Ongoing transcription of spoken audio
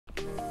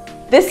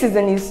this is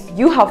the news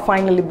you have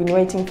finally been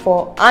waiting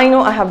for. I know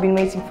I have been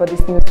waiting for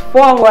this news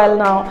for a while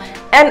now,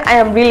 and I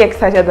am really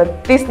excited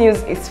that this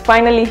news is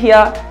finally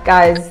here,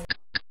 guys.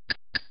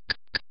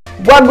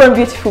 Welcome,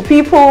 beautiful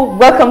people.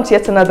 Welcome to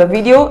yet another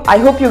video. I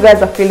hope you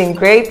guys are feeling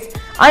great.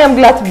 I am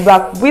glad to be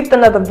back with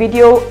another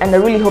video, and I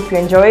really hope you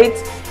enjoy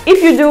it.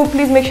 If you do,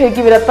 please make sure you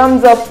give it a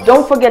thumbs up.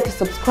 Don't forget to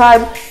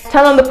subscribe,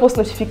 turn on the post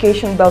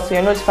notification bell so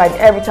you're notified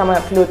every time I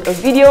upload a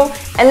video,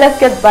 and let's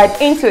get right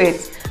into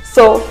it.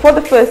 So for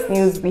the first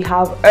news, we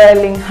have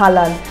Erling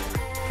Haaland.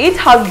 It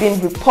has been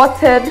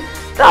reported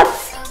that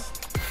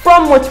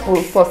from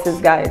multiple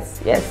sources, guys,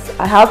 yes,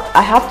 I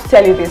have to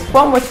tell you this,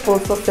 from multiple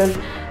sources,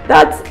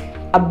 that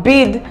a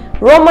bid,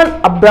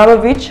 Roman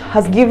Abramovich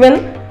has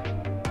given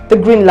the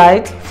green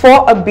light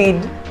for a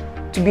bid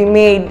to be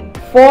made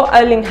for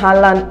Erling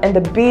Haaland, and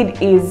the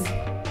bid is,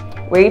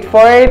 wait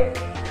for it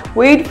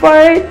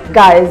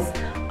guys,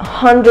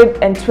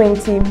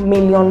 120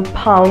 million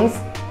pounds.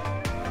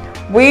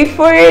 Wait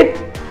for it,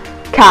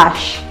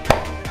 cash,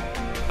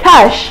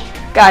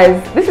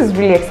 guys. This is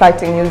really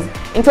exciting news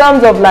in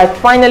terms of, like,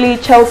 finally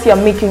Chelsea are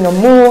making a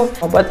move.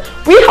 But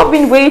we have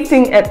been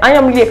waiting, and I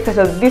am really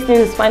excited that this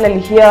news is finally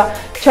here.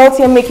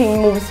 Chelsea are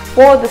making moves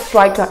for the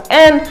striker,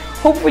 and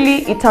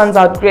hopefully it turns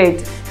out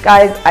great,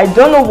 guys. I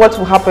don't know what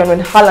will happen when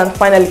Haaland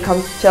finally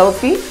comes to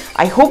Chelsea.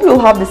 I hope he'll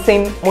have the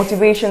same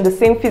motivation, the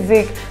same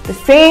physique, the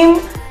same,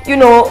 you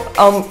know,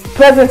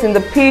 presence in the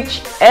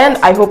pitch, and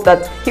I hope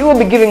that he will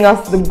be giving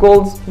us the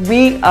goals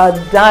we are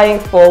dying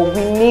for.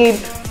 We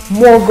need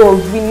more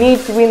goals. We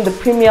need to win the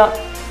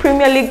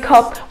Premier League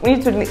Cup. We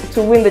need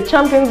to win the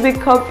Champions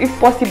League Cup if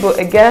possible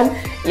again.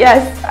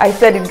 Yes, I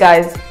said it,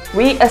 guys.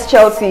 We as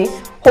Chelsea,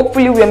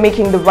 hopefully we are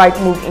making the right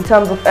move in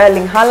terms of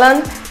Erling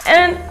Haaland,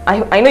 and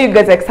I know you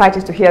guys are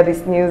excited to hear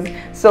this news.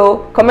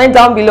 So comment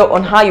down below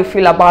on how you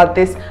feel about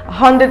this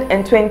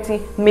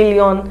 120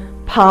 million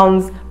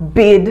pounds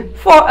bid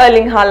for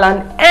Erling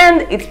Haaland,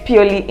 and it's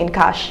purely in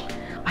cash.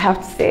 I have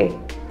to say,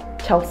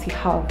 Chelsea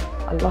have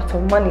a lot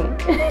of money.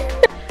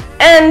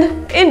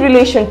 And in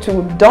relation to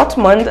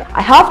Dortmund,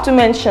 I have to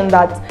mention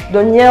that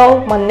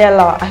Daniel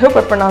Manella, I hope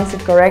I pronounced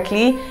it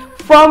correctly,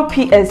 from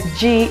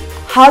PSG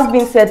has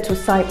been said to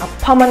sign a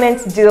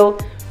permanent deal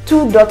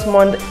to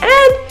Dortmund,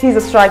 and he's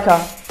a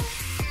striker.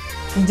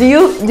 Do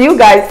you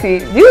guys see?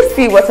 Do you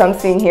see what I'm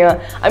seeing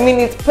here? I mean,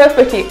 it's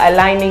perfectly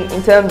aligning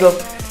in terms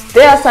of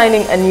they are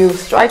signing a new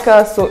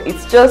striker, so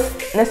it's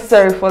just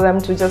necessary for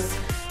them to just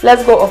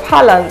let go of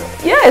Haaland.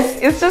 Yes,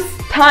 it's just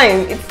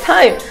time. It's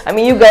time. I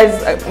mean, you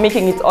guys are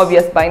making it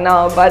obvious by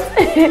now, but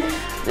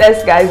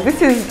yes, guys,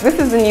 this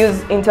is the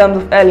news in terms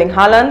of Erling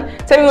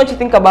Haaland. Tell me what you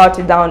think about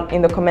it down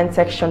in the comment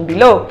section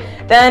below.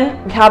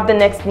 Then we have the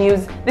next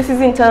news. This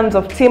is in terms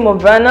of Timo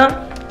Werner.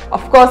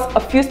 Of course, a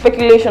few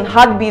speculation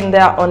had been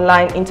there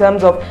online in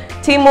terms of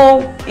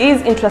Timo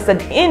is interested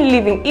in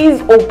leaving,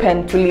 is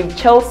open to leave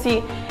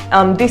Chelsea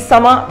this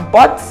summer,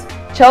 but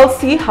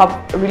Chelsea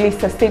have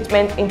released a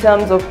statement in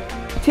terms of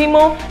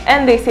Timo,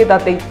 and they say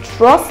that they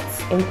trust,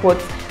 in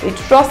quotes, they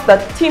trust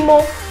that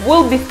Timo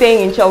will be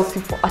staying in Chelsea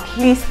for at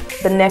least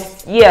the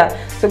next year.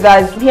 So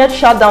guys, we had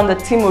shut down the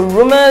Timo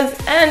rumors,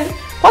 and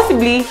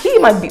possibly he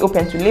might be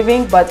open to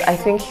leaving, but I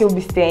think he'll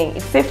be staying.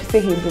 It's safe to say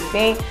he'll be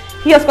staying.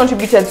 He has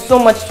contributed so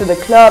much to the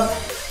club.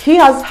 He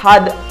has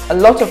had a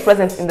lot of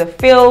presence in the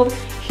field.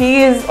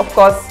 He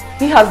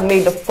has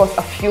made, of course,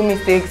 a few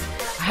mistakes.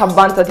 I have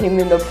bantered him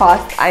in the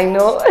past, I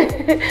know.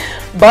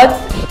 But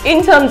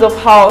in terms of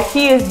how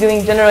he is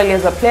doing generally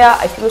as a player,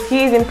 I feel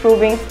he is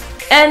improving,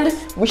 and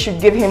we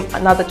should give him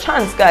another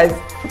chance, guys.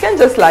 We can't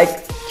just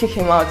like kick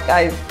him out,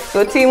 guys.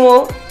 So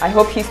Timo, I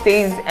hope he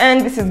stays,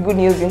 and this is good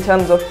news in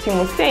terms of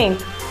Timo staying.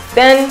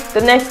 Then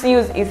the next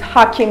news is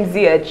Hakim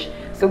Ziyech.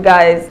 So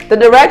guys, the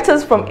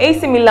directors from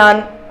AC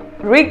Milan,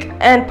 Rick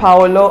and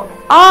Paolo,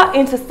 are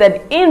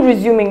interested in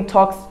resuming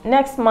talks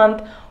next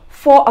month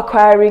for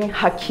acquiring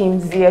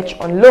Hakim Ziyech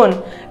on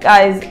loan.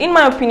 Guys, in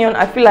my opinion,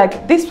 I feel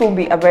like this will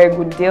be a very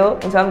good deal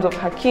in terms of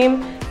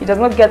Hakim. He does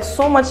not get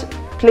so much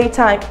play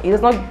time. He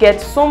does not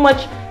get so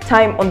much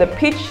time on the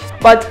pitch.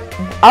 But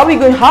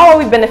how are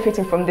we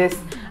benefiting from this?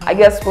 I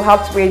guess we'll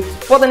have to wait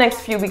for the next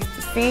few weeks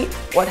to see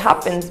what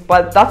happens.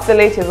 But that's the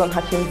latest on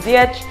Hakim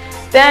Ziyech.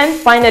 Then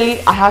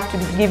finally, I have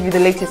to give you the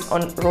latest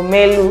on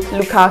Romelu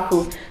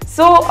Lukaku.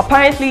 So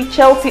apparently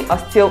Chelsea are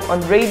still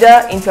on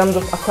radar in terms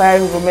of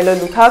acquiring Romelu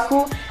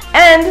Lukaku,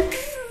 and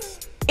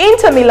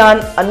Inter Milan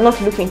are not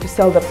looking to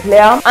sell the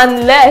player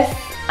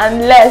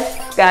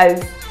unless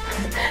guys,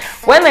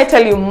 when I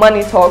tell you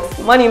money talks,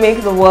 money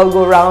makes the world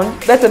go round.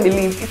 Better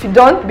believe. If you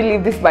don't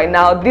believe this by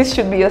now, this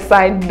should be a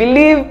sign.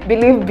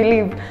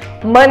 Believe.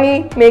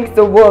 Money makes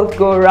the world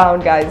go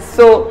round, guys.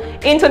 So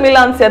Inter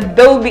Milan said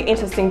they will be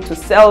interested to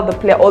sell the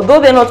player,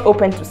 although they're not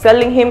open to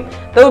selling him.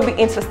 They will be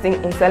interested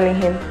in selling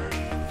him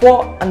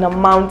for an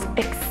amount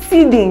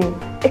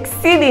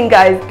exceeding,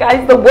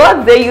 guys, the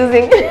words they're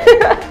using.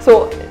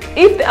 So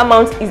if the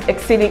amount is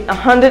exceeding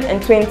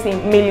 120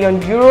 million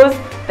euros,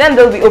 then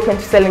they'll be open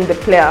to selling the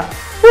player.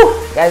 Whew,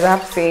 guys, I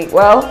have to say,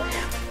 well,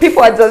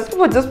 people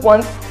just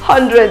want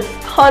hundreds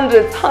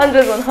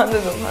hundreds and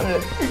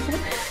hundreds.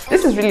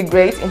 This is really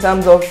great in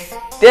terms of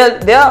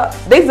there's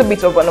a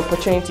bit of an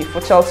opportunity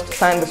for Chelsea to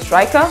sign the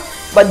striker.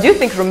 But do you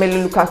think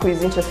Romelu Lukaku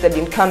is interested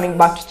in coming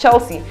back to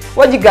Chelsea?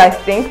 What do you guys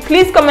think?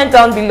 Please comment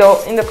down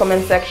below in the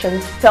comment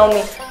section to tell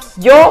me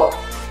your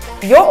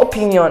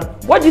opinion.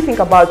 What do you think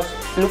about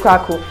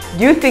Lukaku?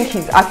 Do you think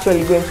he's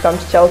actually going to come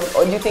to Chelsea,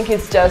 or do you think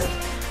he's just,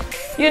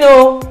 you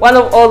know, one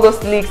of all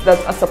those leagues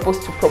that are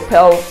supposed to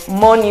propel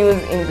more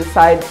news in the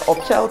side of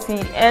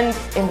Chelsea and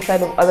in the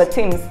side of other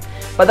teams?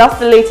 But that's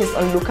the latest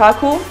on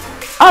Lukaku.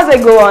 As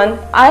I go on,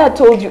 I had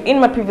told you in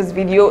my previous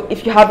video,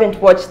 if you haven't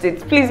watched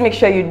it, please make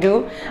sure you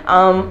do.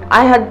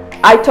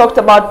 I talked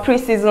about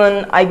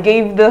pre-season. I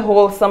gave the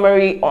whole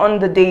summary on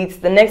the dates,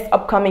 the next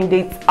upcoming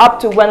dates up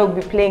to when we'll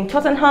be playing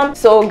Tottenham.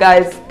 So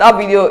guys, that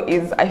video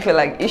is, I feel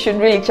like you should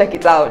really check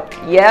it out.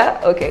 Yeah?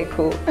 Okay,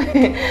 cool.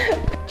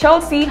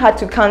 Chelsea had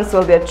to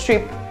cancel their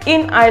trip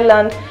in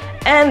Ireland,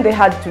 and they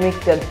had to make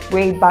their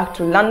way back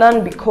to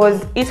London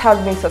because it has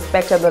been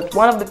suspected that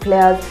one of the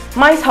players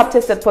might have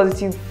tested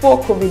positive for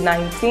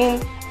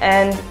COVID-19.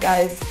 And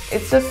guys,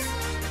 it's just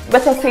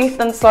better safe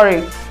than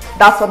sorry.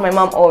 That's what my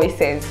mom always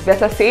says,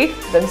 better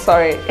safe than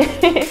sorry.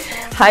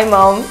 Hi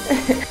mom.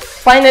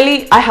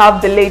 Finally, I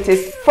have the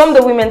latest from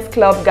the women's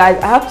club.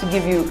 Guys, I have to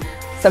give you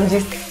some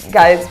gist.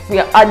 Guys, we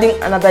are adding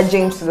another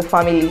James to the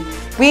family.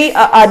 We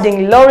are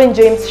adding Lauren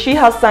James. She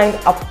has signed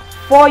a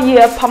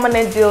 4-year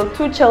permanent deal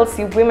to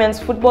Chelsea Women's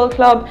Football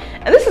Club,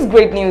 and this is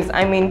great news.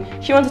 I mean,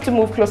 she wanted to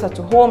move closer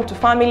to home, to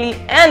family,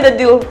 and the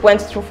deal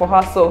went through for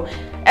her. So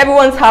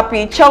everyone's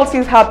happy. Chelsea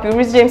is happy.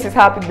 Rhys James is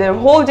happy. The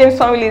whole James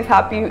family is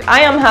happy.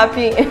 I am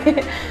happy.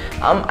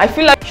 I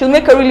feel like she'll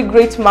make a really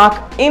great mark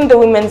in the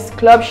women's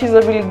club. She's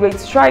a really great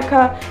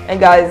striker, and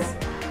guys,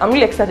 I'm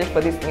really excited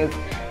for this news.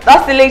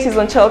 That's the latest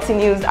on Chelsea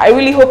news. I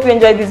really hope you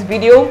enjoyed this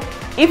video.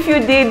 If you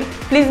did,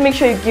 please make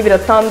sure you give it a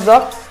thumbs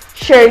up.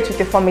 Share it with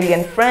your family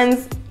and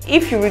friends.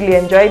 If you really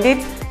enjoyed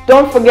it,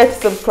 don't forget to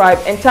subscribe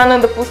and turn on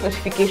the post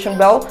notification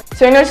bell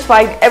so you're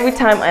notified every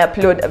time I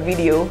upload a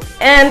video.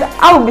 And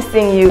I will be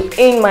seeing you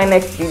in my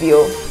next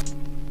video.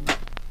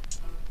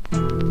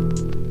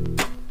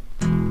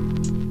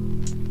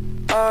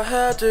 I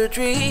had a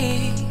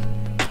dream,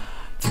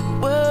 you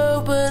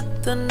were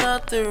with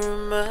another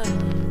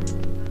man.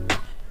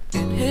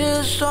 In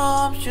his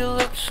arms you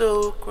look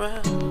so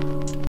grand.